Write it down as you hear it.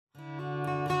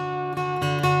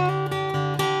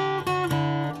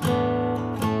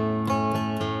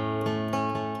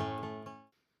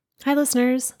Hi,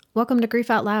 listeners. Welcome to Grief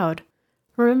Out Loud.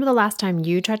 Remember the last time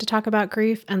you tried to talk about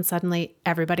grief and suddenly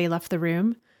everybody left the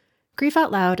room? Grief Out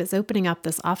Loud is opening up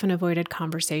this often avoided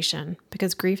conversation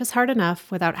because grief is hard enough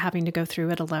without having to go through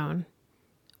it alone.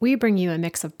 We bring you a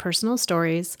mix of personal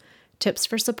stories, tips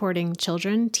for supporting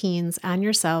children, teens, and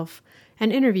yourself,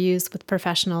 and interviews with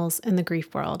professionals in the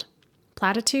grief world.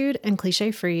 Platitude and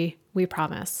cliche-free, we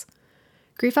promise.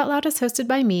 Grief Out Loud is hosted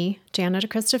by me, Jana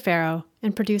DeCristofaro,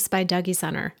 and produced by Dougy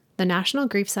Center, the National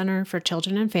Grief Center for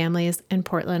Children and Families in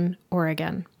Portland,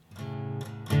 Oregon.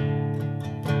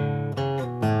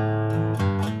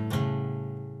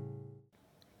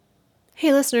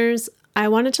 Hey listeners, I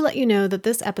wanted to let you know that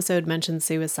this episode mentions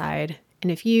suicide, and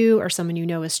if you or someone you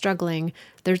know is struggling,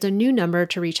 there's a new number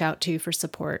to reach out to for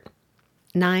support.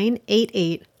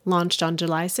 988 launched on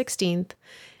July 16th,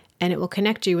 and it will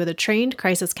connect you with a trained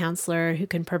crisis counselor who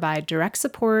can provide direct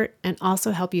support and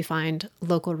also help you find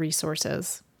local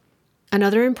resources.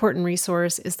 Another important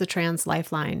resource is the Trans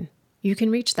Lifeline. You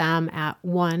can reach them at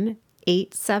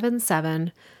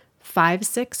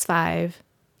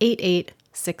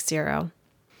 1-877-565-8860.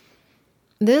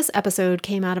 This episode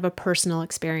came out of a personal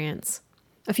experience.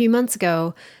 A few months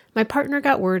ago, my partner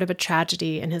got word of a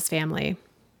tragedy in his family.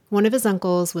 One of his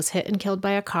uncles was hit and killed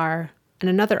by a car, and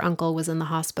another uncle was in the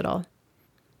hospital.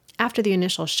 After the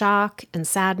initial shock and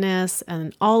sadness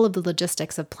and all of the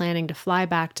logistics of planning to fly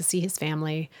back to see his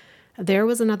family, there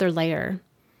was another layer.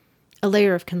 A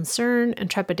layer of concern and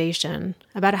trepidation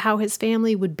about how his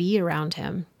family would be around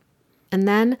him. And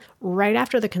then, right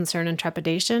after the concern and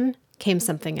trepidation, came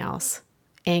something else.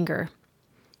 Anger.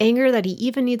 Anger that he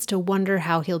even needs to wonder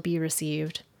how he'll be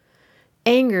received.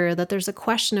 Anger that there's a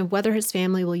question of whether his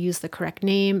family will use the correct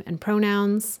name and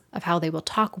pronouns, of how they will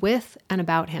talk with and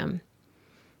about him.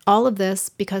 All of this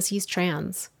because he's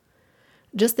trans.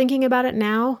 Just thinking about it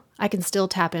now, I can still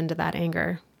tap into that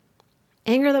anger.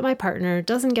 Anger that my partner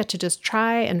doesn't get to just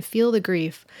try and feel the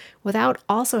grief without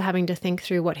also having to think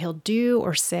through what he'll do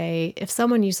or say if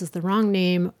someone uses the wrong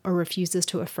name or refuses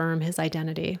to affirm his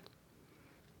identity.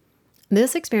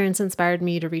 This experience inspired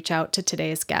me to reach out to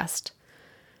today's guest.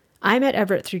 I met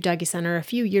Everett through Dougy Center a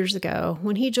few years ago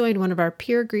when he joined one of our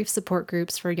peer grief support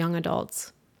groups for young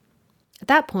adults. At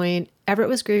that point, Everett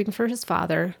was grieving for his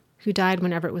father, who died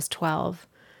when Everett was 12,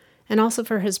 and also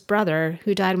for his brother,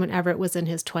 who died when Everett was in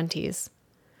his 20s.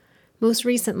 Most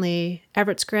recently,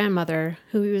 Everett's grandmother,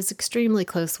 who he was extremely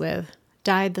close with,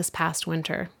 died this past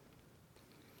winter.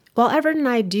 While Everett and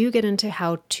I do get into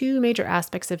how two major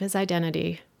aspects of his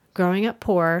identity, growing up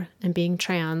poor and being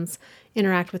trans,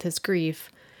 interact with his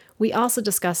grief, we also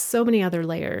discuss so many other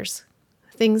layers.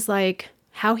 Things like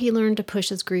how he learned to push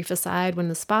his grief aside when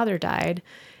his father died,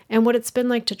 and what it's been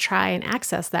like to try and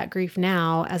access that grief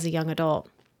now as a young adult.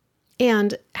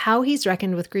 And how he's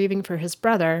reckoned with grieving for his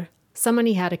brother, someone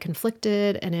he had a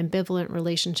conflicted and ambivalent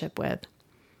relationship with.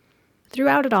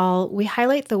 Throughout it all, we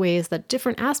highlight the ways that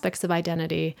different aspects of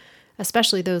identity,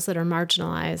 especially those that are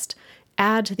marginalized,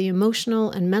 add to the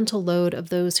emotional and mental load of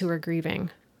those who are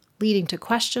grieving, leading to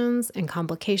questions and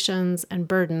complications and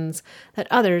burdens that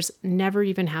others never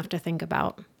even have to think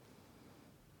about.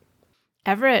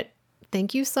 Everett,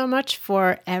 thank you so much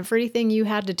for everything you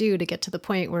had to do to get to the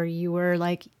point where you were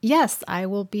like, yes, I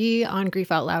will be on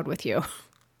Grief Out Loud with you.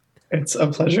 It's a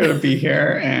pleasure to be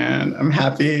here, and I'm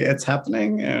happy it's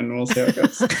happening, and we'll see how it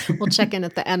goes. We'll check in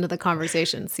at the end of the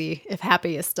conversation, see if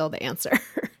happy is still the answer.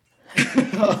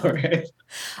 All right.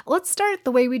 Let's start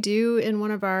the way we do in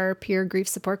one of our peer grief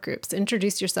support groups.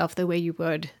 Introduce yourself the way you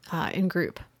would in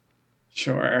group.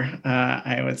 Sure.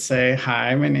 I would say,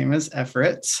 hi, my name is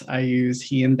Everett. I use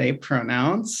he and they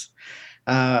pronouns.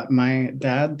 My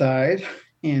dad died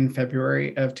in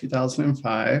February of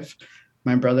 2005.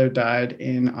 My brother died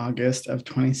in August of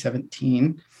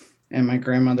 2017. And my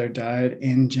grandmother died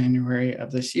in January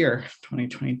of this year,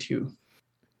 2022.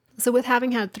 So with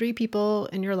having had 3 people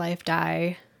in your life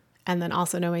die, and then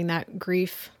also knowing that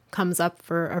grief comes up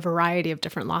for a variety of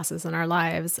different losses in our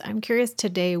lives, I'm curious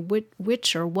today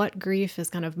which or what grief is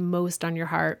kind of most on your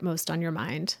heart, most on your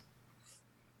mind?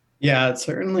 Yeah, it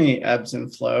certainly ebbs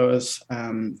and flows.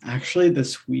 Actually,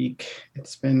 this week,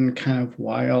 it's been kind of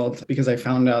wild because I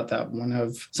found out that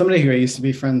somebody who I used to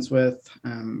be friends with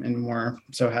and more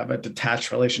so have a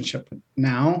detached relationship with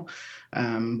now,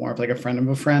 more of like a friend of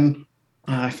a friend,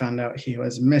 I found out he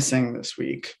was missing this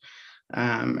week.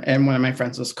 And one of my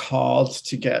friends was called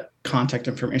to get contact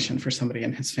information for somebody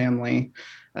in his family.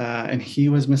 And he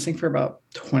was missing for about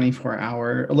 24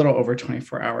 hours, a little over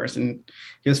 24 hours. And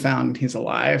he was found, he's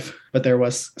alive. But there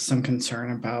was some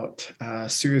concern about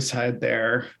suicide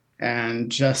there.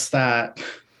 And just that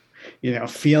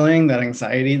feeling that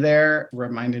anxiety there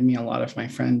reminded me a lot of my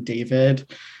friend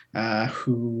David,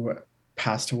 who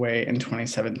passed away in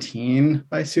 2017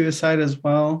 by suicide as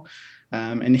well.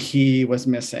 And he was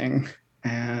missing.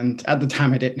 And at the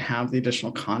time, I didn't have the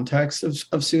additional context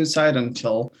of suicide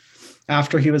until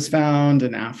after he was found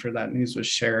and after that news was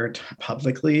shared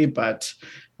publicly. But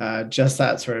just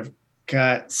that sort of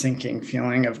gut sinking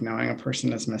feeling of knowing a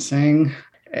person is missing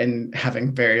and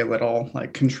having very little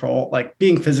control,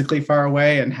 being physically far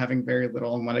away and having very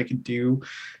little in what I could do,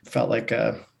 felt like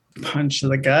a punch to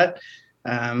the gut.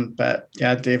 But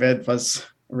yeah, David was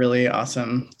a really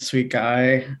awesome, sweet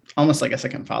guy, almost like a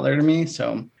second father to me.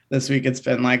 So this week it's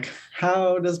been like,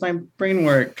 how does my brain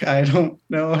work? I don't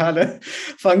know how to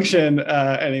function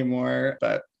anymore,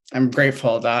 but I'm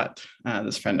grateful that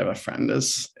this friend of a friend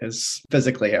is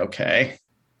physically okay.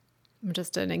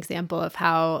 Just an example of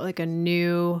how a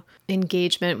new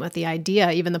engagement with the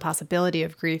idea, even the possibility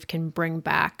of grief, can bring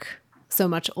back so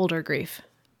much older grief.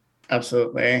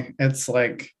 Absolutely. It's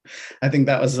I think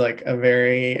that was a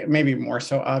very, maybe more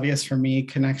so obvious for me,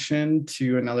 connection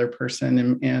to another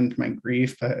person and my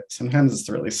grief, but sometimes it's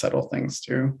the really subtle things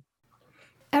too.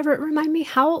 Everett, remind me,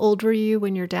 how old were you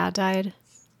when your dad died?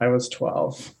 I was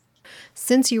 12.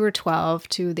 Since you were 12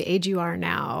 to the age you are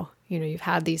now, you've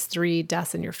had these 3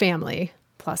 deaths in your family,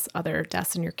 plus other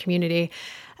deaths in your community.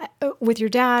 With your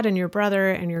dad and your brother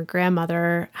and your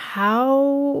grandmother,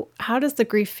 how does the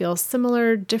grief feel?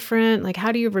 Similar, different?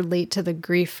 How do you relate to the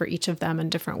grief for each of them in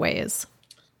different ways?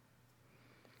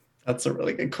 That's a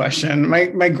really good question.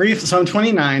 My grief, so I'm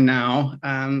 29 now.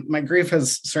 My grief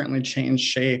has certainly changed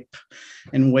shape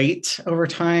and weight over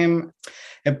time.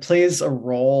 It plays a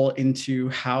role into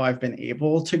how I've been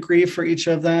able to grieve for each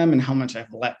of them and how much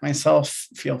I've let myself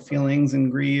feel feelings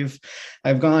and grieve.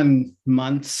 I've gone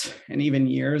months and even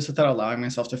years without allowing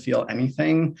myself to feel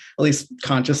anything, at least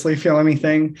consciously feel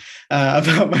anything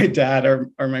about my dad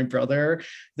or my brother.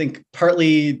 I think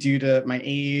partly due to my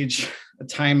age, the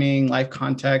timing, life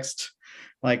context.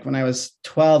 When I was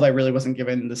 12, I really wasn't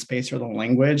given the space or the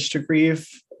language to grieve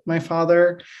my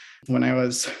father. When I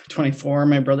was 24,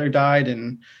 my brother died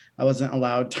and I wasn't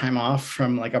allowed time off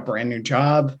from a brand new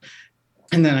job.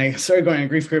 And then I started going to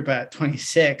grief group at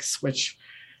 26, which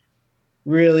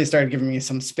really started giving me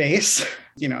some space.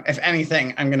 If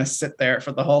anything, I'm going to sit there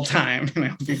for the whole time and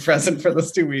I'll be present for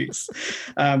those 2 weeks.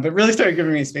 But really started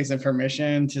giving me space and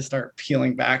permission to start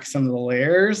peeling back some of the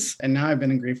layers. And now I've been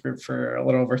in grief group for a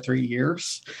little over 3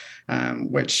 years,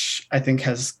 which I think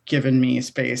has given me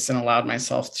space and allowed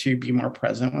myself to be more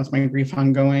present with my grief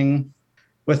ongoing.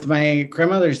 With my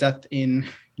grandmother's death in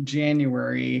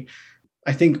January,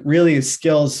 I think really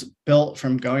skills built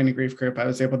from going to grief group, I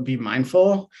was able to be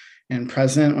mindful and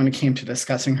present when it came to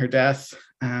discussing her death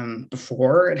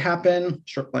before it happened.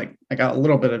 I got a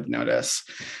little bit of notice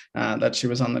that she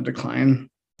was on the decline.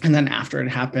 And then after it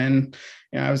happened,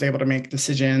 I was able to make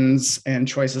decisions and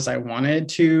choices I wanted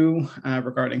to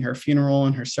regarding her funeral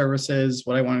and her services,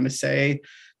 what I wanted to say,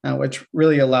 which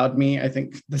really allowed me, I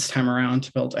think, this time around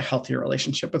to build a healthier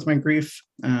relationship with my grief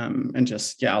and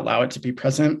just, allow it to be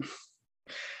present.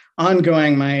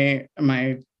 Ongoing, my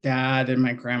dad and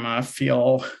my grandma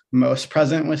feel most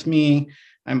present with me.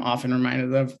 I'm often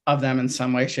reminded of them in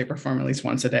some way, shape, or form, at least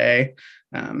once a day.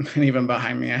 And even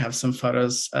behind me, I have some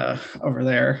photos over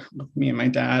there of me and my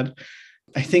dad.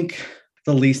 I think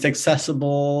the least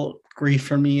accessible grief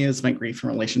for me is my grief in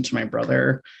relation to my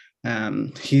brother.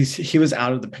 He was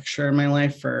out of the picture in my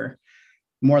life for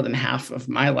more than half of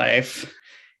my life.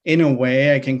 In a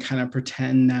way, I can kind of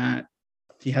pretend that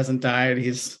he hasn't died.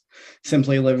 He's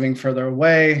simply living further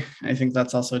away. I think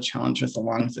that's also a challenge with the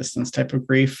long distance type of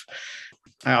grief.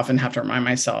 I often have to remind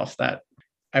myself that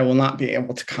I will not be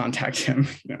able to contact him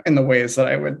in the ways that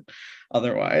I would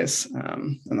otherwise,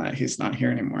 and that he's not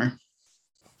here anymore.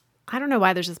 I don't know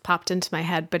why this just popped into my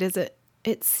head, but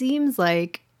it seems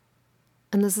like,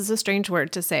 and this is a strange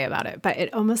word to say about it, but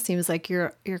it almost seems like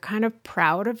you're kind of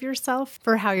proud of yourself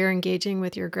for how you're engaging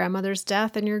with your grandmother's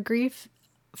death and your grief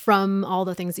from all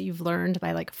the things that you've learned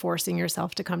by forcing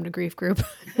yourself to come to grief group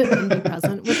and be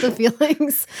present with the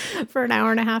feelings for an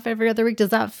hour and a half every other week.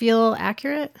 Does that feel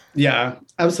accurate? Yeah,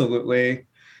 absolutely.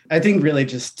 I think really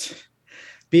just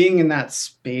being in that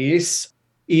space,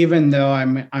 even though I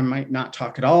might not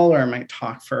talk at all, or I might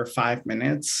talk for 5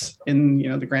 minutes in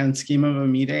the grand scheme of a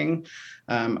meeting,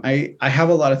 I have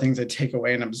a lot of things I take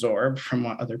away and absorb from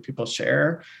what other people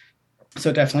share.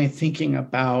 So definitely thinking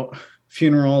about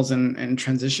funerals and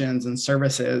transitions and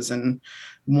services and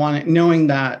knowing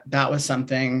that was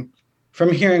something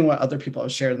from hearing what other people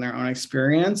have shared in their own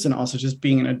experience, and also just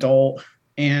being an adult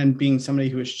and being somebody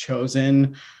who has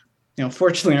chosen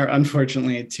fortunately or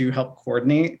unfortunately, to help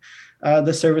coordinate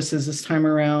the services this time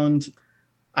around.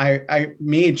 I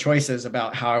made choices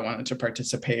about how I wanted to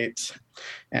participate.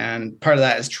 And part of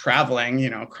that is traveling,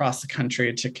 across the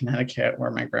country to Connecticut,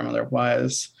 where my grandmother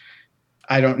was.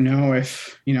 I don't know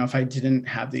if I didn't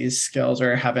have these skills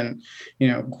or haven't,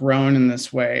 grown in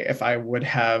this way, if I would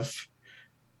have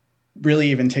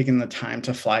really even taken the time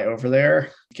to fly over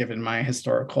there, given my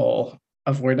historical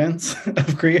avoidance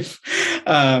of grief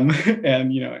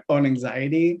and, own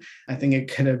anxiety. I think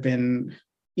it could have been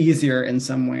easier in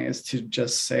some ways to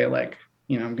just say, like,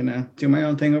 I'm going to do my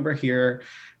own thing over here.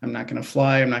 I'm not going to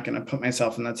fly. I'm not going to put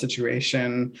myself in that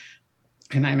situation.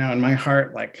 And I know in my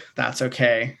heart, like, that's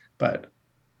okay. But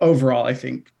overall, I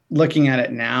think looking at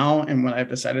it now and what I've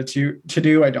decided to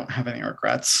do, I don't have any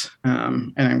regrets.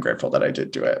 And I'm grateful that I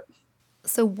did do it.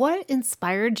 So what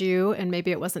inspired you? And maybe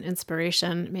it wasn't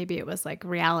inspiration, maybe it was like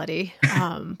reality.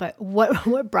 But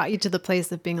what brought you to the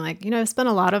place of being like, I've spent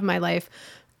a lot of my life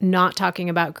not talking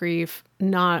about grief,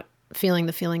 not feeling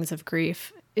the feelings of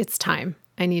grief. It's time.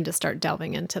 I need to start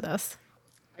delving into this.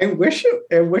 I wish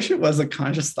it was a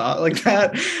conscious thought like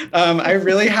that. I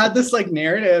really had this like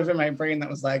narrative in my brain that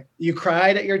was like, you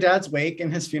cried at your dad's wake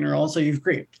and his funeral, so you've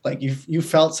grieved. Like you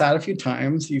felt sad a few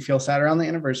times. You feel sad around the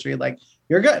anniversary. Like,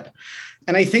 you're good.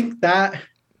 And I think that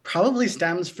probably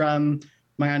stems from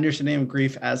my understanding of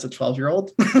grief as a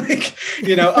 12-year-old. Like,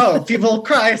 people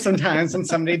cry sometimes when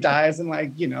somebody dies, and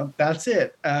like, that's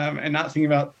it. And not thinking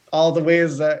about all the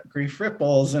ways that grief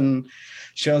ripples and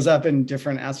shows up in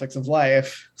different aspects of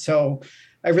life. So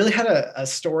I really had a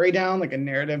story down, like a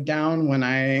narrative down, when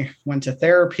I went to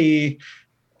therapy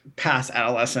past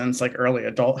adolescence, like early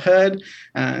adulthood,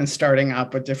 and starting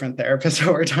up with different therapists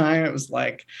over time. It was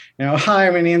like, hi,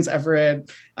 my name's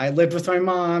Everett. I lived with my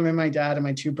mom and my dad and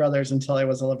my two brothers until I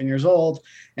was 11 years old,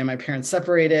 and my parents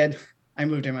separated. I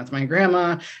moved in with my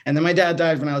grandma, and then my dad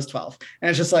died when I was 12. And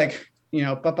it's just like,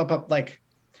 like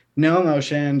no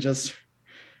emotion, just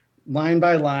line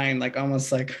by line, like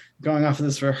almost like going off of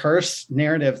this rehearsed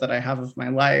narrative that I have of my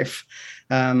life.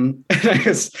 And I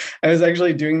was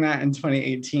actually doing that in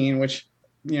 2018, which,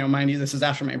 mind you, this is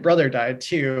after my brother died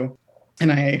too.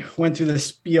 And I went through this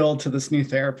spiel to this new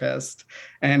therapist,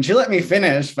 and she let me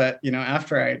finish. But,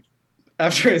 after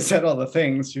I said all the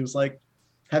things, she was like,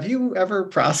 have you ever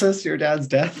processed your dad's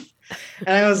death? And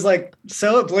I was like,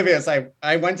 so oblivious.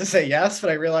 I went to say yes, but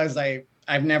I realized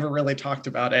I've never really talked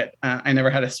about it. I never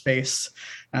had a space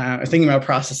thinking about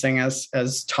processing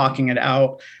as talking it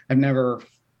out. I've never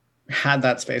had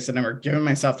that space. I've never given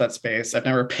myself that space. I've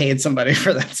never paid somebody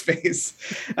for that space.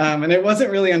 And it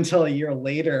wasn't really until a year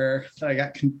later that I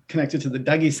got connected to the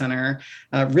Dougy Center,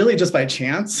 really just by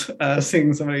chance,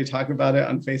 seeing somebody talk about it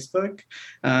on Facebook,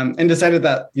 and decided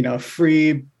that,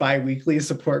 free biweekly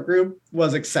support group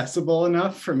was accessible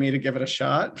enough for me to give it a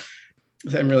shot,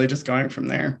 and really just going from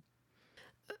there.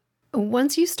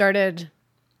 Once you started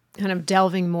kind of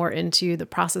delving more into the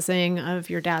processing of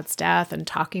your dad's death and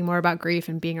talking more about grief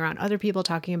and being around other people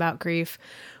talking about grief,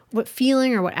 what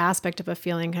feeling or what aspect of a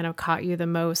feeling kind of caught you the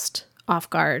most off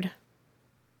guard?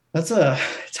 That's a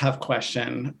tough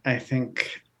question. I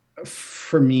think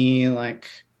for me, like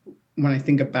when I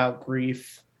think about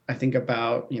grief, I think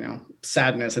about,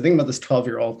 sadness. I think about this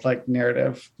 12-year-old like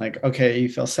narrative, like, okay, you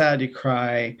feel sad, you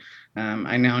cry.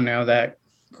 I now know that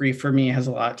grief for me has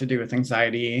a lot to do with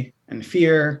anxiety and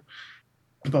fear.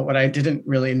 But what I didn't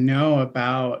really know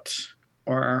about,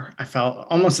 or I felt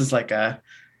almost as like a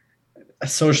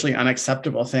socially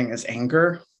unacceptable thing, is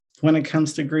anger when it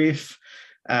comes to grief,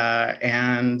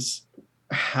 and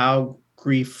how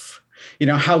grief,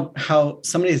 how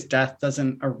somebody's death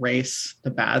doesn't erase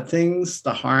the bad things,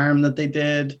 the harm that they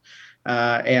did,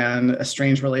 and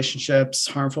estranged relationships,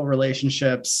 harmful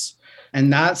relationships.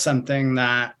 And that's something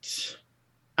that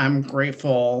I'm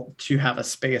grateful to have a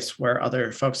space where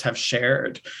other folks have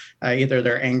shared either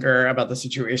their anger about the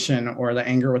situation or the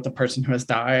anger with the person who has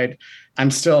died.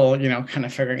 I'm still, kind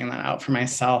of figuring that out for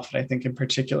myself. But I think in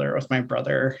particular with my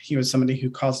brother, he was somebody who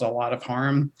caused a lot of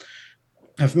harm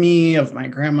of me, of my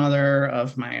grandmother,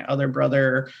 of my other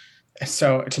brother.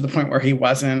 So to the point where he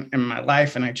wasn't in my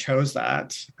life, and I chose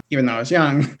that, even though I was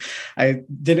young, I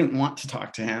didn't want to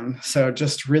talk to him. So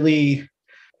just really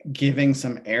giving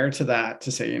some air to that,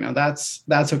 to say,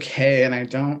 that's okay. And I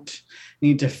don't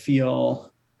need to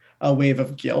feel a wave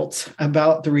of guilt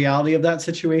about the reality of that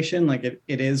situation. Like it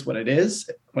is what it is,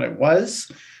 what it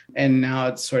was. And now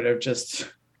it's sort of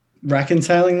just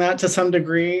reconciling that to some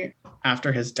degree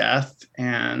after his death,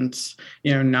 and,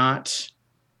 not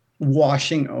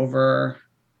washing over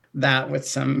that with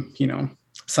some,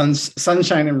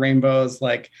 sunshine and rainbows,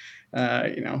 like,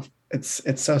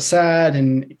 it's so sad,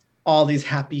 and all these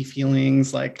happy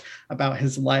feelings like about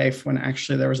his life, when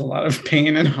actually there was a lot of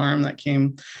pain and harm that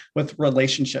came with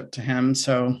relationship to him.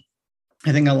 So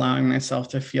I think allowing myself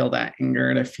to feel that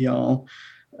anger, to feel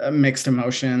mixed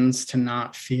emotions, to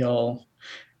not feel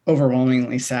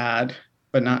overwhelmingly sad,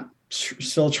 but not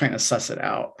still trying to suss it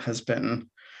out, has been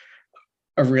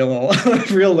a real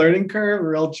real learning curve, a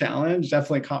real challenge.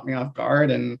 Definitely caught me off guard,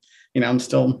 and I'm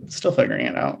still figuring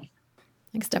it out.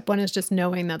 Like step one is just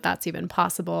knowing that that's even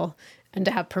possible, and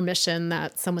to have permission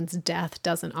that someone's death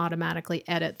doesn't automatically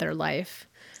edit their life.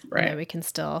 Right. And that we can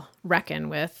still reckon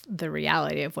with the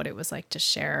reality of what it was like to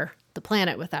share the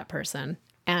planet with that person,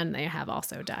 and they have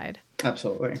also died.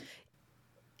 Absolutely.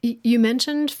 You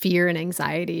mentioned fear and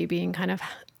anxiety being kind of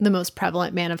the most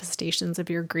prevalent manifestations of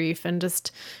your grief. And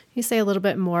just you say a little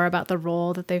bit more about the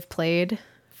role that they've played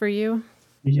for you?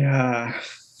 Yeah.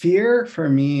 Fear for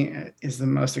me is the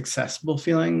most accessible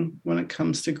feeling when it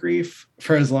comes to grief.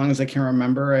 For as long as I can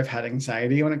remember, I've had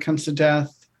anxiety when it comes to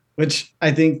death, which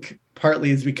I think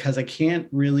partly is because I can't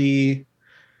really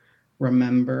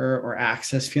remember or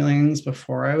access feelings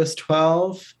before I was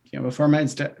 12. Before my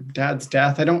dad's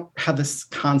death, I don't have this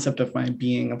concept of my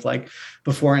being of like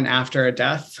before and after a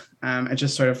death. It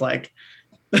just sort of like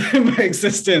my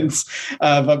existence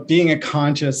of being a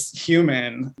conscious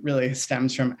human really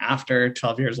stems from after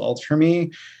 12 years old for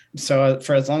me. So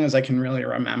for as long as I can really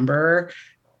remember,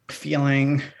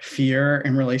 feeling fear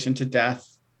in relation to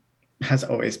death has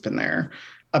always been there.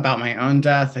 About my own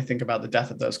death, I think about the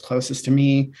death of those closest to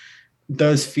me.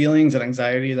 Those feelings and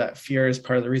anxiety, that fear is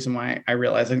part of the reason why I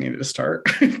realized I needed to start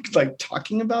like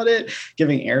talking about it,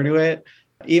 giving air to it.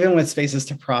 Even with spaces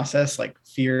to process, like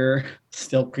fear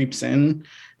still creeps in.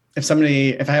 If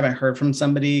I haven't heard from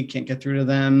somebody, can't get through to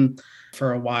them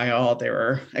for a while, they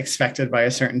were expected by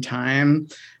a certain time,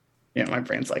 my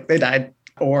brain's like, they died.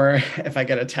 Or if I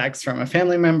get a text from a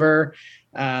family member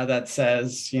that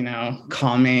says,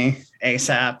 call me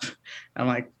ASAP, I'm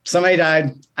like, somebody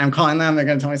died. I'm calling them. They're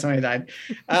going to tell me somebody died.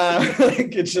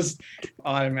 Like it's just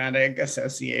automatic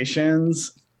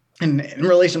associations. And in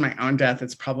relation to my own death,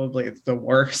 it's probably the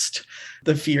worst.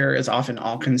 The fear is often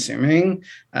all-consuming,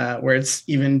 where it's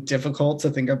even difficult to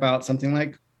think about something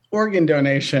like organ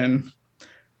donation.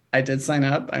 I did sign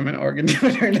up. I'm an organ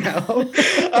donor now.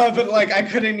 But like, I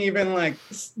couldn't even like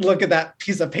look at that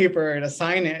piece of paper to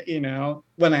sign it,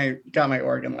 when I got my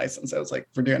organ license. I was like,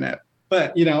 we're doing it.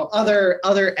 But,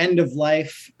 other end of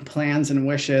life plans and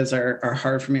wishes are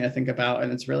hard for me to think about.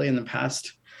 And it's really in the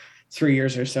past 3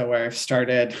 years or so where I've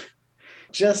started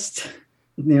just,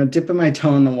 dipping my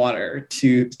toe in the water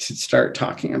to start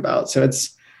talking about. So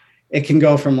it can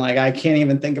go from like, I can't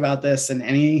even think about this in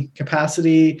any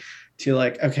capacity to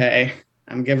like, okay,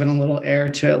 I'm giving a little more air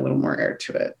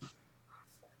to it.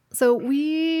 So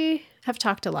we have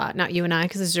talked a lot, not you and I,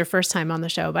 because this is your first time on the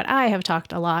show, but I have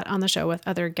talked a lot on the show with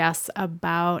other guests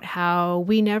about how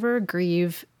we never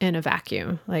grieve in a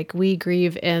vacuum. Like we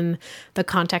grieve in the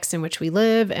context in which we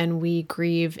live, and we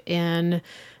grieve in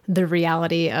the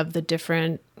reality of the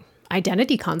different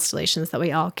identity constellations that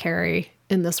we all carry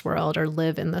in this world or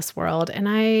live in this world. And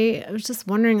I was just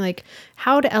wondering, like,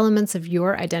 how do elements of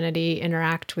your identity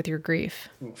interact with your grief?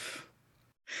 Oof.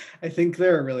 I think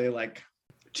there are really like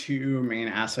two main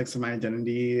aspects of my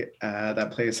identity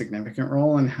that play a significant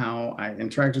role in how I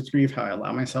interact with grief, how I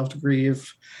allow myself to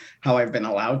grieve, how I've been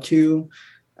allowed to.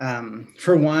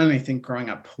 For one, I think growing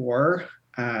up poor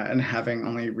and having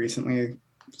only recently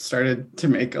started to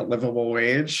make a livable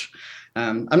wage.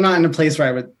 I'm not in a place where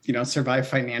I would, survive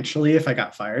financially if I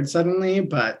got fired suddenly,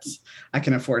 but I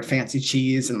can afford fancy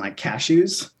cheese and like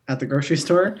cashews at the grocery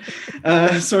store,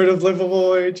 sort of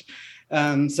livable wage.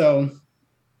 So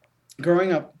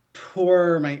growing up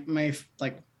poor,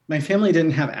 my family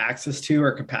didn't have access to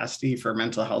or capacity for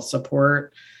mental health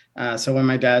support. So when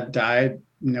my dad died,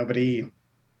 nobody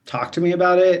talked to me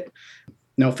about it.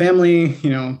 No family,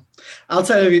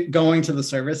 outside of going to the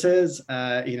services,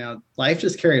 life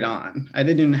just carried on. I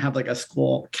didn't even have like a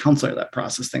school counselor that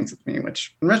processed things with me,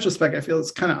 which in retrospect, I feel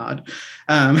is kind of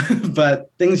odd.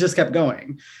 But things just kept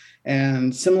going.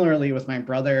 And similarly with my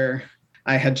brother,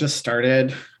 I had just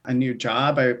started a new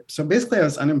job. So basically I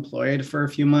was unemployed for a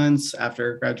few months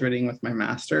after graduating with my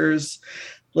master's,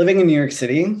 living in New York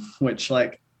City, which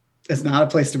it's not a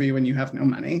place to be when you have no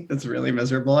money. It's really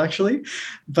miserable, actually.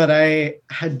 But I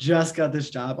had just got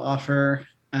this job offer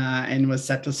and was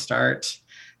set to start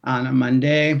on a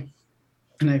Monday.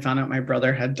 And I found out my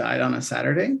brother had died on a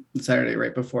Saturday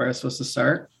right before I was supposed to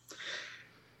start.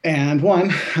 And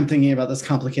one, I'm thinking about this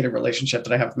complicated relationship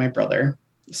that I have with my brother.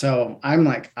 So I'm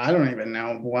like, I don't even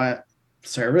know what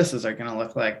services are going to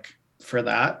look like for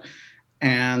that.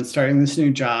 And starting this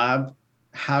new job,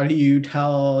 how do you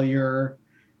tell your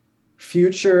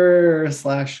future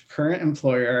 / current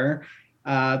employer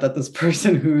that this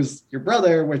person who's your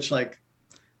brother, which like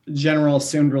general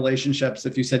assumed relationships,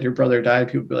 if you said your brother died,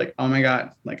 people would be like, oh my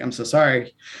God, like, I'm so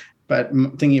sorry. But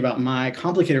thinking about my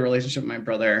complicated relationship with my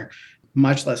brother,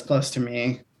 much less close to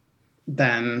me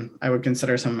than I would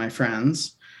consider some of my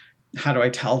friends. How do I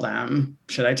tell them?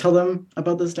 Should I tell them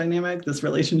about this dynamic, this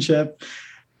relationship?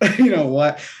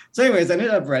 What? So anyways, I ended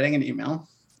up writing an email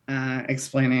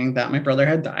explaining that my brother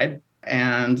had died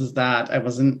and that I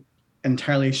wasn't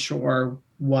entirely sure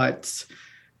what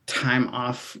time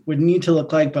off would need to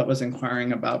look like, but was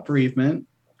inquiring about bereavement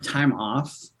time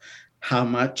off. How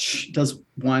much does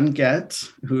one get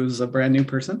who's a brand new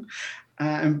person?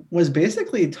 Was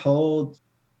basically told,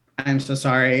 I'm so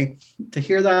sorry to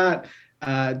hear that.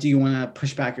 Do you want to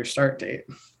push back your start date?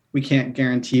 We can't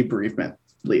guarantee bereavement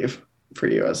leave for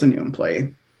you as a new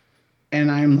employee.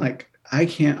 And I'm like, I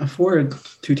can't afford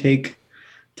to take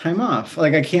time off.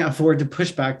 Like, I can't afford to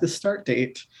push back the start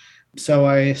date. So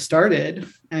I started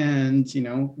and,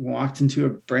 walked into a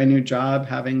brand new job,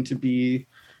 having to be,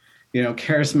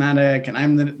 charismatic. And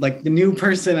I'm the new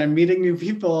person. I'm meeting new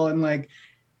people and like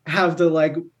have the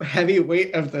like heavy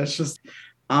weight of this just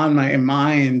on my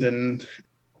mind. And,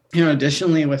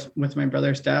 additionally with my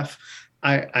brother's death,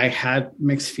 I had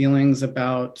mixed feelings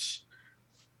about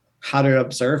how to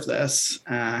observe this,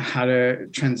 how to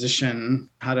transition,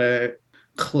 how to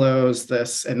close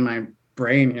this in my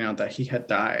brain, that he had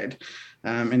died.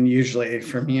 And usually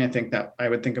for me, I think that I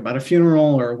would think about a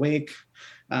funeral or a wake.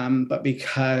 But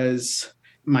because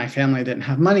my family didn't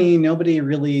have money,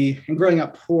 and growing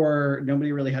up poor,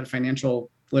 nobody really had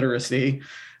financial literacy.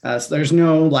 So there's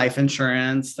no life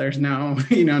insurance, there's no,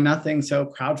 nothing. So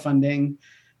crowdfunding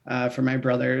for my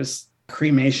brother's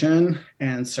cremation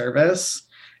and service,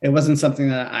 it wasn't something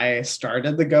that I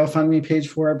started the GoFundMe page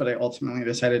for, but I ultimately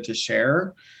decided to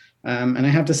share. And I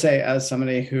have to say, as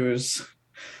somebody who's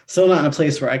still not in a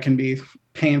place where I can be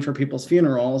paying for people's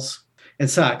funerals, it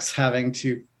sucks having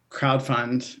to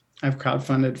crowdfund. I've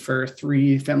crowdfunded for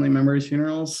 3 family members'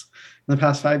 funerals in the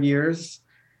past 5 years.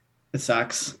 It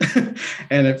sucks.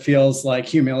 And it feels like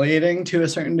humiliating to a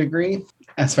certain degree,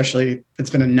 especially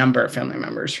it's been a number of family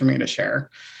members for me to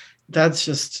share. That's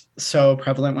just so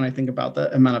prevalent when I think about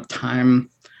the amount of time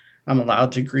I'm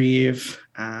allowed to grieve.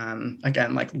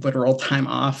 Again, like literal time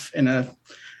off in a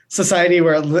society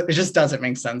where it just doesn't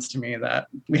make sense to me that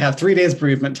we have 3 days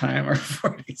bereavement time or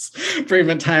 4 days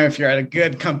bereavement time if you're at a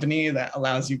good company that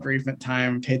allows you bereavement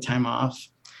time, paid time off.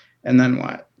 And then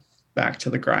what? Back to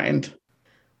the grind.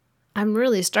 I'm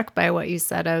really struck by what you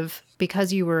said of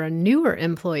because you were a newer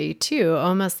employee too,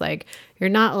 almost like you're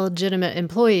not a legitimate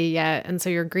employee yet. And so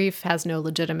your grief has no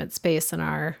legitimate space in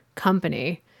our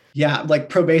company. Yeah, like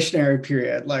probationary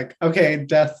period. Like, okay,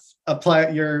 death apply.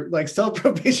 You're like still a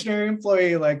probationary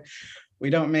employee. Like, we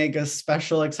don't make a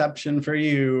special exception for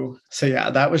you. So yeah,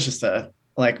 that was just a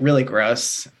like really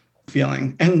gross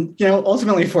feeling, and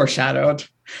ultimately foreshadowed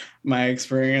my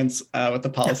experience with the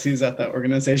policies at that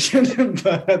organization.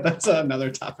 But that's another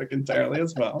topic entirely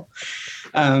as well.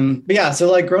 But yeah,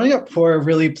 so like growing up poor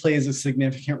really plays a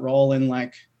significant role in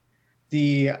like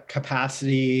the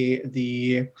capacity,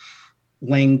 the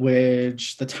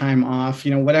language, the time off,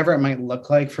 whatever it might look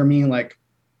like for me. Like,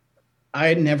 I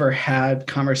had never had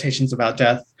conversations about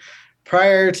death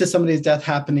prior to somebody's death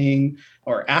happening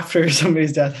or after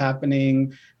somebody's death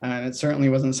happening. And it certainly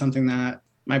wasn't something that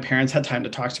my parents had time to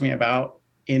talk to me about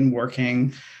in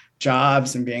working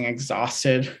jobs and being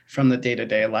exhausted from the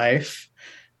day-to-day life.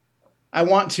 I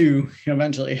want to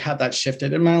eventually have that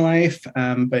shifted in my life.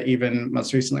 But even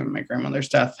most recently with my grandmother's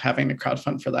death, having to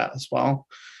crowdfund for that as well.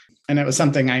 And it was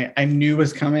something I knew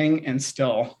was coming and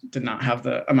still did not have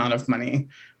the amount of money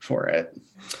for it.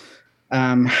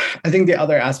 I think the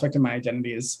other aspect of my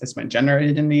identity is my gender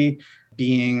identity,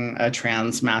 being a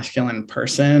trans masculine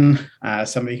person,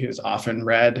 somebody who's often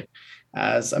read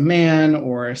as a man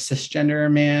or a cisgender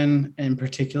man in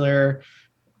particular.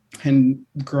 And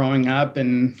growing up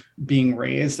and being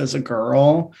raised as a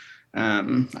girl,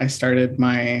 I started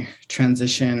my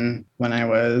transition when I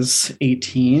was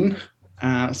 18.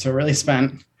 So really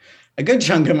spent a good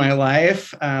chunk of my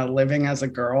life living as a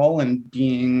girl and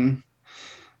being,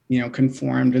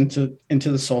 conformed into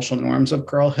the social norms of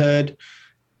girlhood,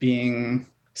 being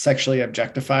sexually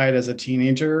objectified as a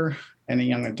teenager and a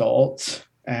young adult,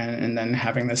 and then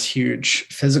having this huge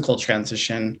physical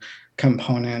transition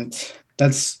component.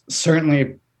 That's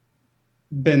certainly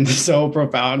been so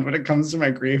profound when it comes to my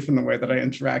grief and the way that I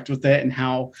interact with it and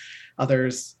how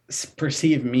others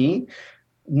perceive me.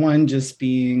 One, just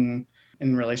being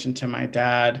in relation to my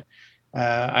dad,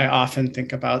 I often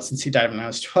think about, since he died when I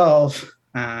was 12,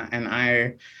 and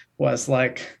I was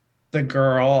like the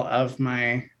girl of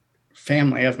my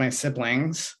family, of my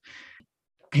siblings.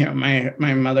 My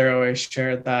mother always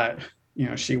shared that,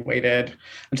 she waited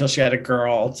until she had a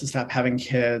girl to stop having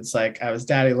kids. Like, I was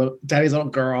daddy's little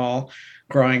girl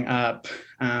growing up.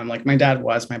 Like, my dad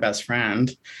was my best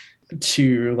friend,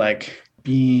 to like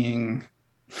being,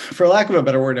 for lack of a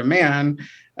better word, a man,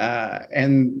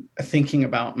 and thinking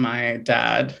about my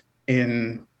dad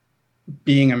in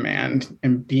being a man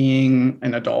and being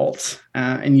an adult,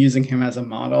 and using him as a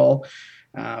model,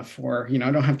 for, I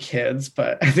don't have kids,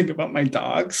 but I think about my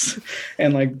dogs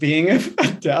and like being a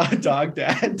dog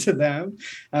dad to them.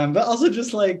 But also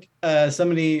just like,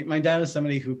 my dad is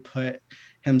somebody who put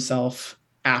himself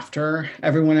after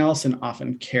everyone else and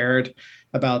often cared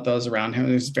about those around him.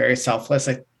 He was very selfless,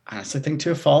 I honestly think,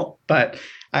 to a fault, but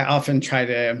I often try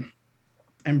to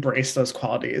embrace those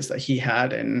qualities that he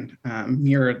had and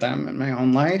mirrored them in my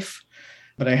own life.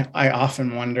 But I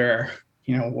often wonder,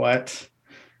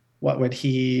 what would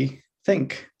he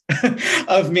think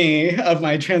of me, of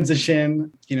my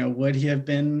transition? Would he have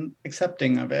been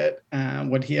accepting of it?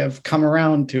 Would he have come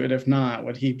around to it? If not,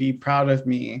 would he be proud of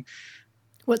me?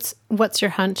 What's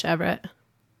your hunch, Everett?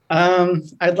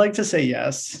 I'd like to say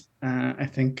yes. I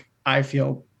think I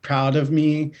feel proud of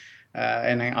me,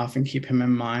 and I often keep him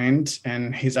in mind.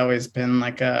 And he's always been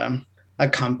like a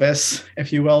compass,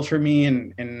 if you will, for me,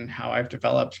 in how I've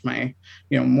developed my,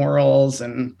 morals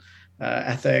and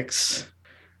ethics.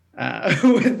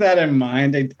 With that in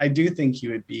mind, I do think he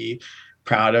would be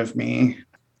proud of me.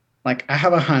 Like, I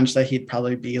have a hunch that he'd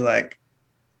probably be like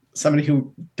somebody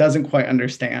who doesn't quite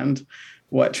understand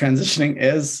what transitioning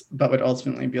is, but would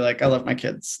ultimately be like, I love my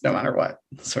kids no matter what,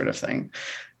 sort of thing.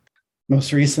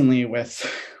 Most recently with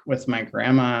my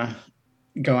grandma,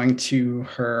 going to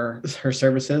her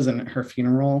services and her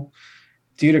funeral,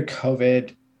 due to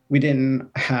COVID, we didn't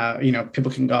have,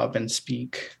 people can go up and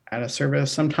speak at a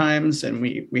service sometimes, and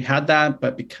we had that,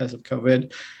 but because of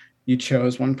COVID, you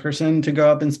chose one person to go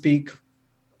up and speak.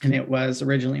 And it was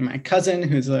originally my cousin,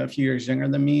 who's a few years younger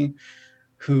than me,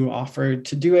 who offered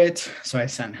to do it. So I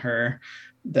sent her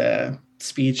the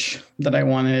speech that I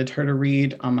wanted her to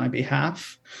read on my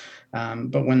behalf.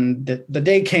 But when the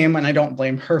day came, and I don't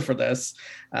blame her for this,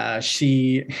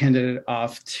 she handed it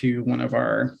off to one of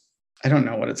our, I don't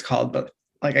know what it's called, but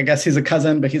like, I guess he's a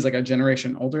cousin, but he's like a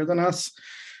generation older than us.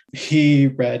 He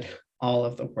read all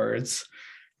of the words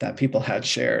that people had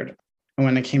shared. And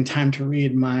when it came time to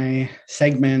read my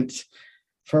segment,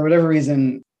 for whatever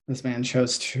reason, this man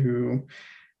chose to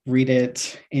read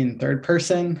it in third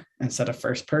person instead of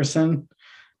first person.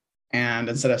 And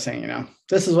instead of saying,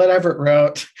 this is what Everett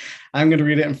wrote, I'm going to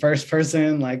read it in first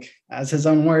person, like as his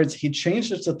own words, he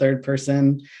changed it to third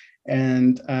person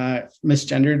and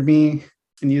misgendered me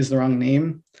and used the wrong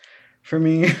name for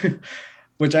me,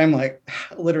 which I'm like,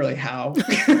 literally, how?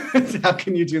 How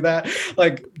can you do that?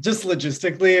 Like, just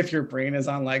logistically, if your brain is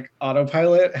on like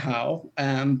autopilot, how?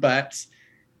 But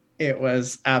it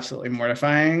was absolutely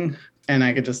mortifying. And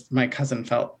my cousin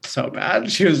felt so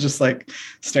bad. She was just like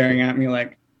staring at me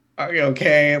like, are you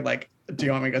okay? Like, do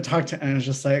you want me to go talk to? And I was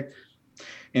just like,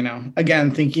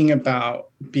 again, thinking about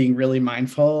being really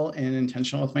mindful and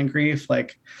intentional with my grief.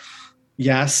 Like,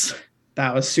 yes,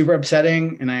 that was super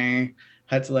upsetting. And I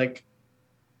had to like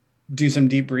do some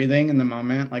deep breathing in the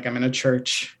moment. Like, I'm in a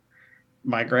church.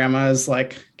 My grandma's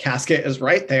like casket is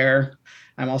right there.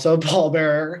 I'm also a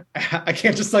pallbearer. I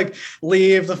can't just like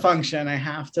leave the function. I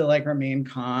have to like remain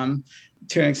calm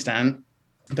to an extent.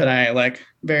 But I like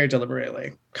very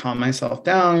deliberately calm myself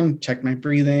down, check my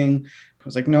breathing. I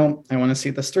was like, no, I want to see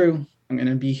this through. I'm going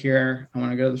to be here. I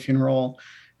want to go to the funeral.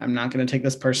 I'm not going to take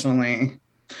this personally.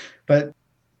 But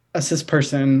a cis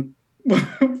person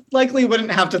likely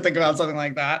wouldn't have to think about something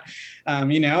like that,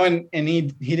 and he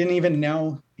didn't even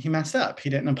know he messed up. He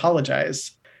didn't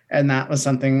apologize. And that was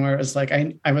something where it was like,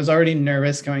 I was already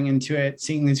nervous going into it,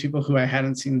 seeing these people who I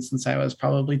hadn't seen since I was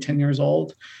probably 10 years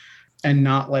old, and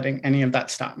not letting any of that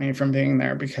stop me from being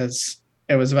there, because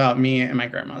it was about me and my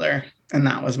grandmother. And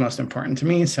that was most important to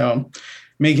me. So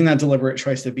making that deliberate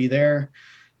choice to be there,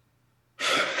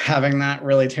 having that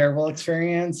really terrible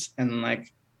experience, and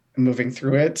like moving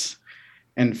through it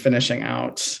and finishing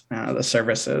out the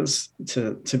services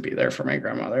to be there for my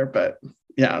grandmother. But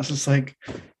yeah, it's just like,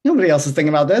 nobody else is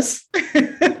thinking about this.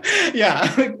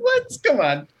 Yeah, like, what's going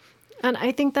on? And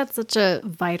I think that's such a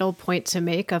vital point to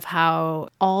make, of how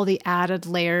all the added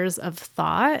layers of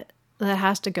thought that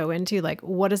has to go into, like,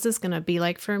 what is this going to be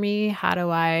like for me? How do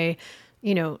I,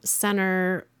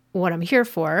 center what I'm here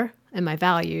for? and my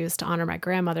values to honor my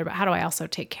grandmother, but how do I also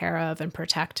take care of and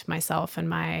protect myself and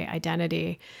my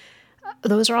identity?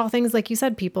 Those are all things, like you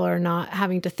said, people are not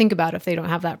having to think about if they don't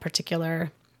have that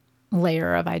particular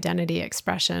layer of identity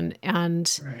expression.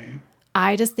 And Right.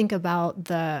 I just think about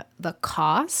the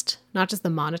cost, not just the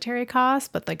monetary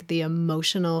cost, but like the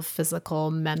emotional,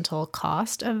 physical, mental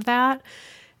cost of that,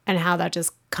 and how that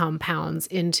just compounds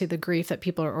into the grief that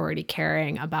people are already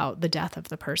carrying about the death of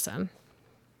the person.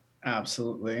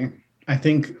 Absolutely. I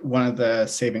think one of the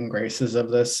saving graces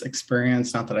of this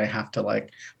experience, not that I have to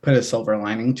like put a silver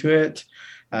lining to it,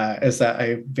 is that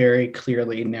I very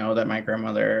clearly know that my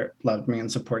grandmother loved me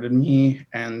and supported me.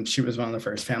 And she was one of the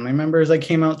first family members I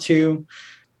came out to.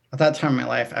 At that time in my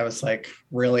life, I was like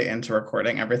really into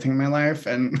recording everything in my life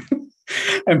and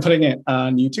and putting it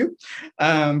on YouTube.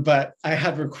 But I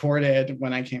had recorded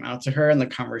when I came out to her in the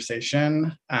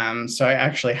conversation. So I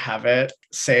actually have it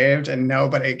saved and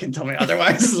nobody can tell me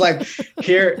otherwise.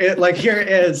 Here it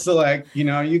is. So like, you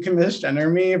know, you can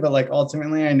misgender me, but like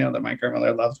ultimately I know that my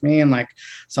grandmother loved me and like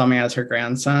saw me as her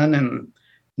grandson and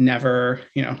never,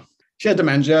 you know, she had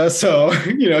dementia. So,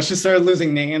 you know, she started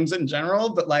losing names in general,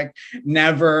 but like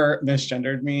never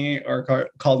misgendered me or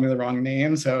called me the wrong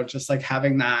name. So just like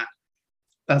having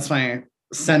that's my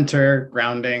center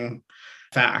grounding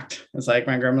fact. It's like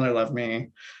my grandmother loved me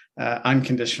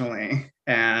unconditionally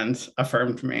and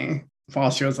affirmed me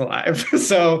while she was alive.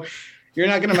 So you're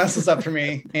not going to mess this up for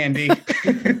me, Andy.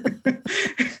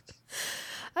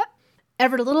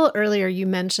 Everett, a little earlier, you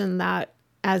mentioned that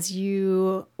as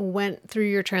you went through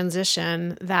your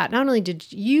transition, that not only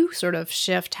did you sort of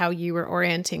shift how you were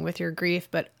orienting with your grief,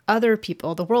 but other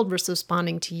people, the world was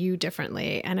responding to you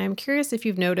differently. And I'm curious if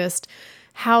you've noticed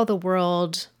how the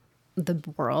world,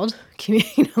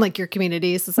 like your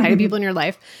community, society, people in your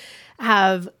life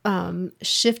have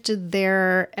shifted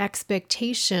their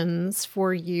expectations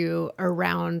for you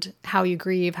around how you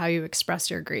grieve, how you express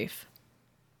your grief.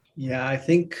 Yeah, I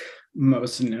think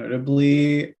most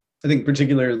notably, I think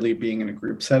particularly being in a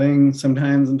group setting,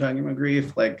 sometimes I'm talking about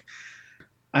grief, like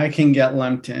I can get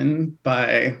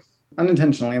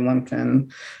unintentionally lumped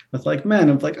in with like men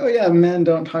of like, oh yeah, men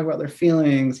don't talk about their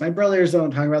feelings. My brothers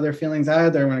don't talk about their feelings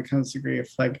either when it comes to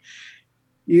grief. Like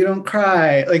you don't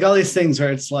cry, like all these things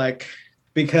where it's like,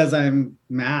 because I'm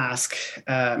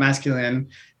masculine,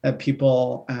 that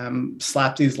people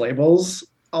slap these labels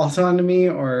also onto me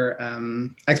or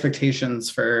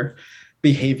expectations for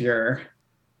behavior.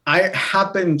 I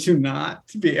happen to not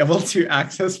be able to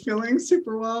access feelings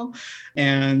super well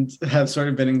and have sort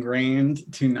of been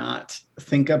ingrained to not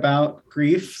think about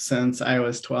grief since I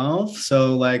was 12.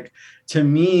 So like to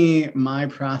me, my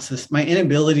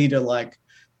inability to like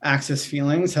access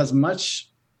feelings has much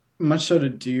so to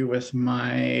do with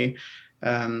my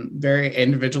very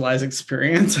individualized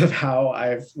experience of how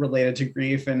I've related to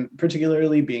grief, and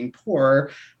particularly being poor,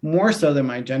 more so than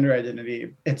my gender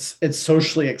identity. It's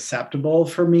socially acceptable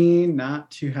for me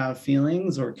not to have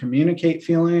feelings or communicate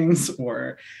feelings,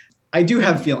 or I do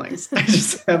have feelings. I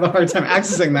just have a hard time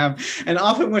accessing them, and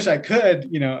often wish I could,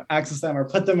 you know, access them or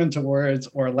put them into words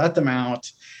or let them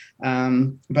out.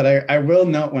 But I will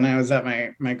note, when I was at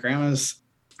my grandma's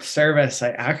service,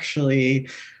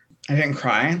 I didn't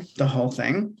cry the whole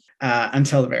thing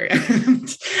until the very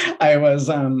end.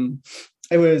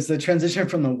 It was the transition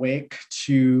from the wake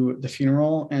to the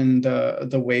funeral, and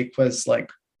the wake was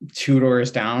like 2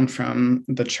 doors down from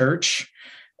the church,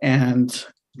 and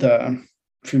the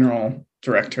funeral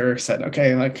director said,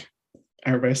 okay, like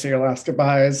everybody say your last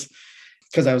goodbyes,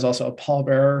 because I was also a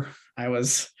pallbearer. I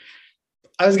was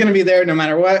going to be there no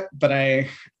matter what, but I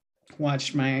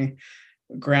watched my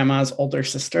grandma's older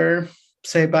sister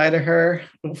say bye to her.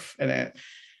 Oof, and it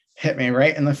hit me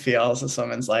right in the feels. This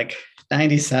woman's like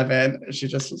 97. She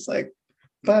just was like,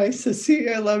 bye,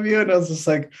 Sissy, I love you. And I was just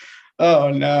like, oh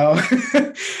no.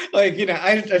 Like, you know,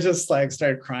 I just like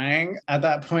started crying at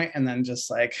that point, and then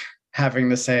just like having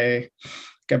to say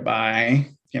goodbye,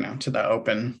 you know, to the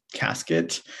open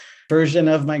casket version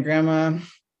of my grandma.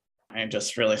 I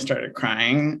just really started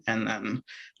crying. And then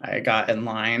I got in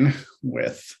line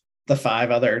with the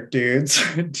 5 other dudes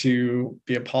to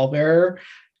be a pallbearer.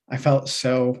 I felt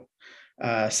so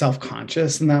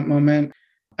self-conscious in that moment.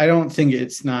 I don't think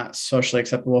it's not socially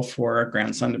acceptable for a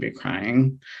grandson to be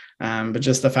crying, but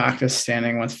just the fact of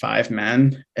standing with 5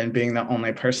 men and being the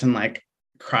only person like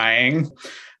crying,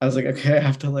 I was like, okay, I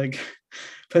have to like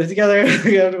put it together.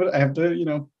 I have to, you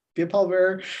know, be a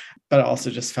pallbearer. But I also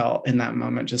just felt in that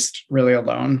moment just really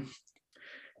alone.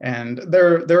 And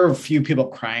there were a few people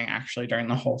crying actually during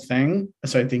the whole thing.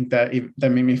 So I think that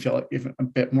made me feel even a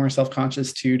bit more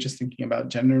self-conscious too, just thinking about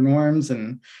gender norms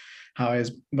and how I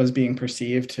was being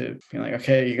perceived, to be like,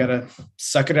 okay, you got to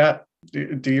suck it up,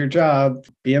 do your job,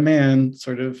 be a man,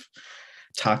 sort of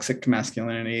toxic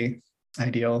masculinity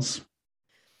ideals.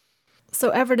 So,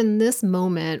 Everett, in this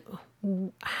moment,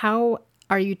 how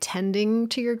are you tending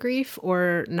to your grief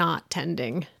or not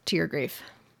tending to your grief?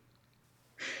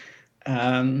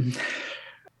 In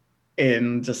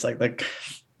just like the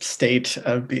state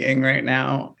of being right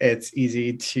now, it's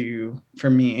easy for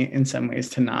me in some ways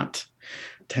to not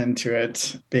tend to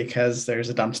it, because there's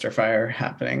a dumpster fire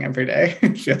happening every day.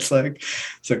 It feels like,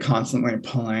 so constantly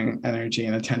pulling energy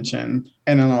and attention.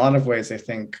 And in a lot of ways, I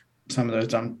think some of those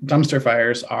dumpster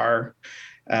fires are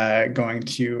going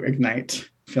to ignite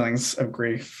feelings of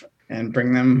grief and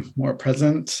bring them more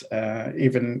present,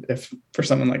 even if for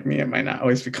someone like me, it might not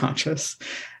always be conscious.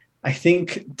 I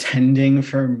think tending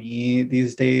for me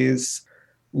these days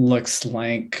looks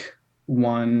like,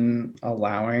 one,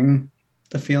 allowing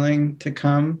the feeling to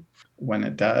come when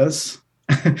it does,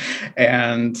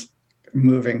 and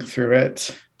moving through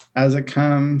it as it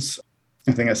comes.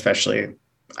 I think especially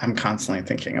I'm constantly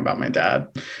thinking about my dad,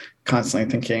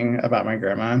 constantly thinking about my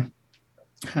grandma,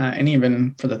 and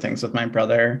even for the things with my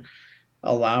brother,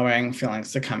 allowing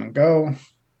feelings to come and go.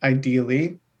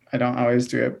 Ideally, I don't always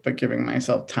do it, but giving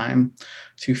myself time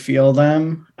to feel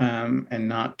them, and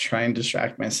not try and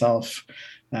distract myself.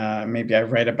 Maybe I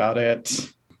write about it.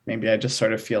 Maybe I just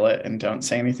sort of feel it and don't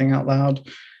say anything out loud.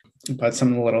 But some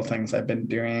of the little things I've been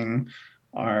doing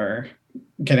are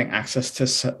getting access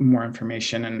to more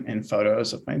information and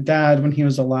photos of my dad when he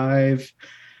was alive,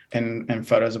 and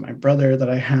photos of my brother that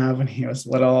I have when he was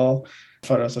little,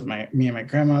 photos of me and my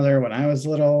grandmother when I was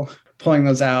little, pulling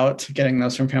those out, getting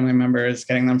those from family members,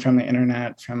 getting them from the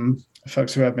internet, from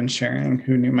folks who have been sharing,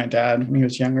 who knew my dad when he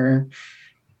was younger,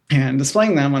 and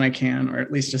displaying them when I can, or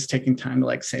at least just taking time to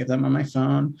like save them on my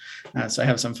phone. So I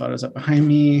have some photos up behind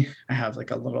me. I have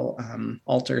like a little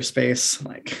altar space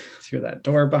like through that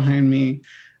door behind me.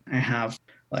 I have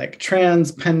like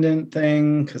trans pendant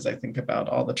thing, because I think about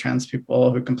all the trans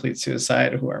people who complete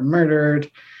suicide, who are murdered.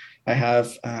 I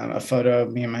have a photo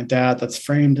of me and my dad that's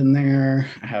framed in there.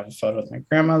 I have a photo of my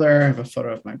grandmother. I have a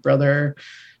photo of my brother,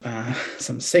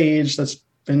 some sage that's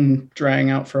been drying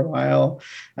out for a while,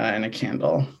 and a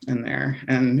candle in there.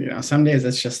 And, some days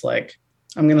it's just like,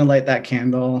 I'm going to light that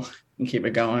candle and keep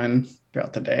it going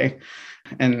throughout the day.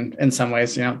 And in some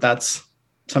ways, that's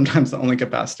sometimes the only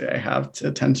capacity I have to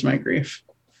attend to my grief.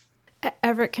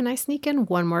 Everett, can I sneak in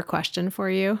one more question for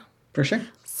you? For sure.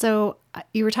 So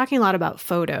you were talking a lot about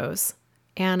photos,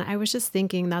 and I was just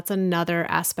thinking that's another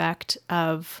aspect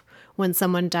of when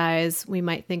someone dies, we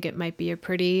might think it might be a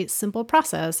pretty simple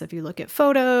process. If you look at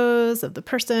photos of the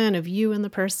person, of you and the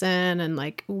person, and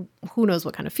like, who knows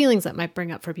what kind of feelings that might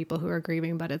bring up for people who are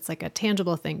grieving, but it's like a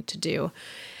tangible thing to do.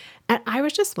 And I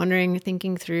was just wondering,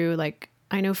 thinking through, like,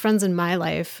 I know friends in my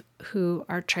life who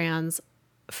are trans.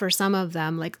 For some of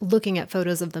them, like looking at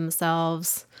photos of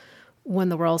themselves when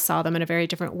the world saw them in a very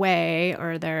different way,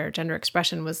 or their gender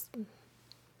expression was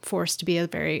forced to be a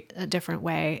different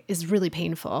way, is really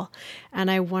painful. And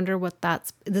I wonder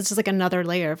this is like another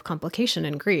layer of complication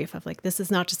and grief of like, this is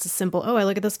not just a simple, oh, I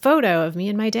look at this photo of me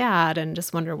and my dad, and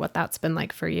just wonder what that's been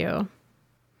like for you.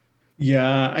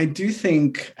 Yeah, I do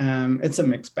think it's a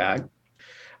mixed bag.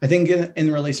 I think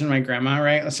in relation to my grandma,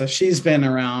 right? So she's been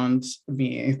around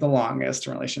me the longest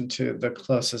in relation to the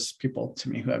closest people to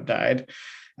me who have died.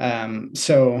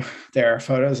 So there are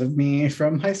photos of me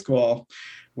from high school,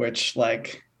 which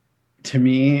like to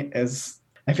me is,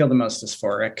 I feel the most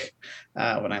dysphoric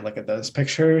when I look at those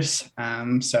pictures.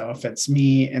 So if it's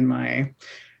me in my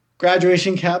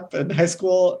graduation cap in high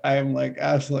school, I'm like,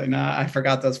 absolutely not. I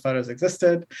forgot those photos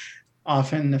existed.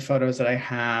 Often the photos that I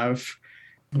have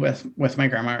with my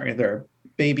grandma are either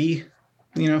baby,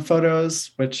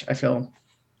 photos, which I feel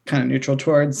kind of neutral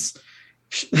towards.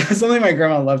 Something my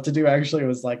grandma loved to do actually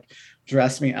was like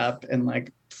dress me up in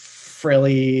like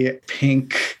frilly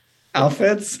pink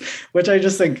outfits, which I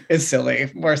just think is silly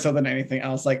more so than anything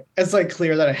else. Like, it's like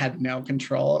clear that I had no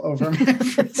control over my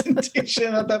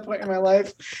presentation at that point in my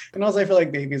life. And also I feel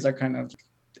like babies are kind of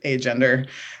agender.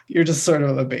 You're just sort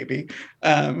of a baby.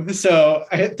 So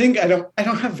I think I don't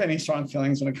have any strong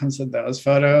feelings when it comes to those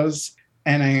photos.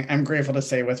 And I'm grateful to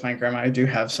say with my grandma, I do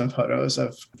have some photos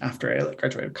of after I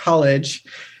graduated college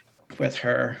with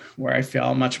her, where I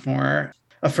feel much more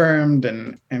affirmed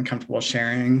and comfortable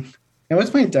sharing. And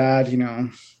with my dad,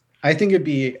 I think it'd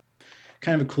be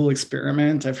kind of a cool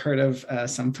experiment. I've heard of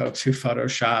some folks who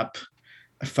Photoshop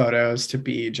photos to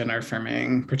be gender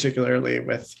affirming, particularly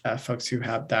with folks who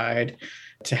have died,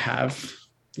 to have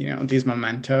these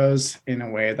mementos in a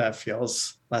way that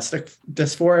feels less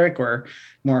dysphoric or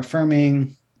more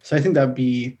affirming. So I think that'd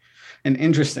be an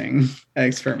interesting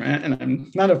experiment, and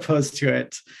I'm not opposed to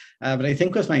it. But I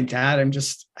think with my dad, I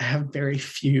have very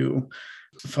few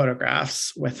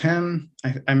photographs with him.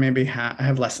 I maybe I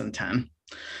have less than 10.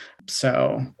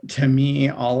 So to me,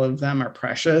 all of them are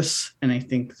precious. And I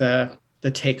think the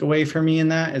takeaway for me in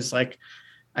that is like,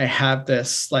 I have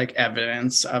this like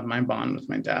evidence of my bond with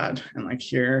my dad. And like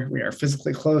here we are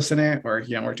physically close in it, or,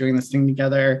 we're doing this thing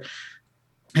together.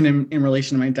 And in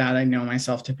relation to my dad, I know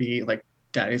myself to be like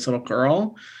daddy's little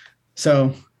girl.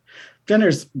 So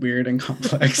gender's weird and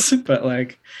complex, but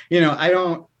like,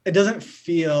 it doesn't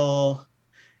feel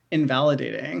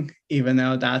invalidating, even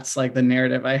though that's like the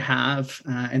narrative I have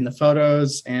in the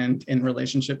photos and in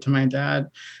relationship to my dad.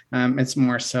 It's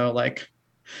more so like,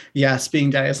 yes, being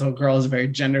daddy's little girl is a very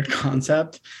gendered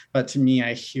concept, but to me,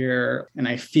 I hear and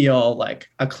I feel like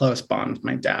a close bond with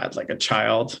my dad, like a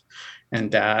child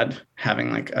and dad having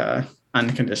like a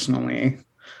unconditionally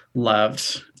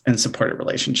loved and supported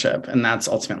relationship. And that's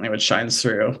ultimately what shines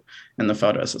through in the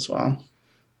photos as well.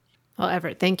 Well,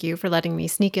 Everett, thank you for letting me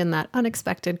sneak in that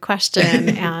unexpected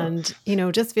question and,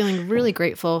 just feeling really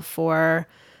grateful for,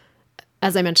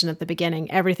 as I mentioned at the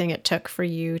beginning, everything it took for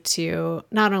you to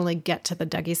not only get to the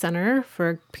Dougy Center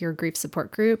for Pure Grief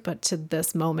Support Group, but to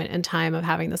this moment in time of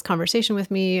having this conversation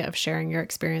with me, of sharing your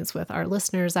experience with our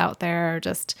listeners out there.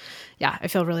 I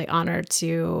feel really honored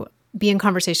to be in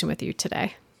conversation with you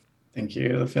today. Thank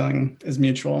you. The feeling is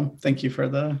mutual. Thank you for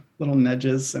the little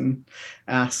nudges and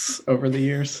asks over the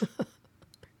years.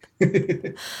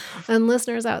 And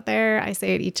listeners out there, I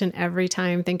say it each and every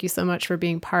time. Thank you so much for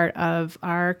being part of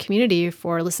our community,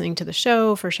 for listening to the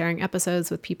show, for sharing episodes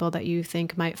with people that you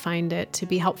think might find it to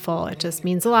be helpful. It just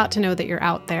means a lot to know that you're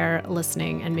out there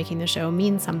listening and making the show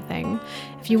mean something.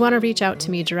 If you want to reach out to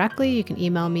me directly, you can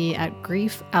email me at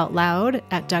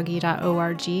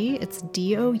griefoutloud@dougy.org. It's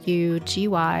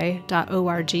DOUGY.org.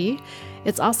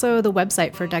 It's also the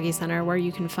website for Dougy Center, where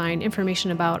you can find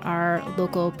information about our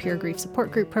local Pure Grief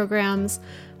Support Group programs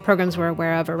we're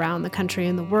aware of around the country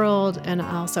and the world, and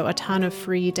also a ton of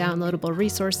free downloadable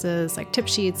resources like tip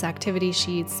sheets, activity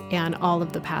sheets, and all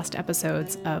of the past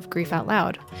episodes of Grief Out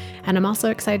Loud. And I'm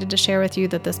also excited to share with you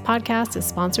that this podcast is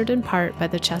sponsored in part by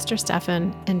the Chester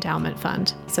Stephan Endowment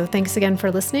Fund. So thanks again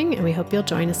for listening, and we hope you'll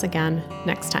join us again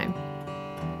next time.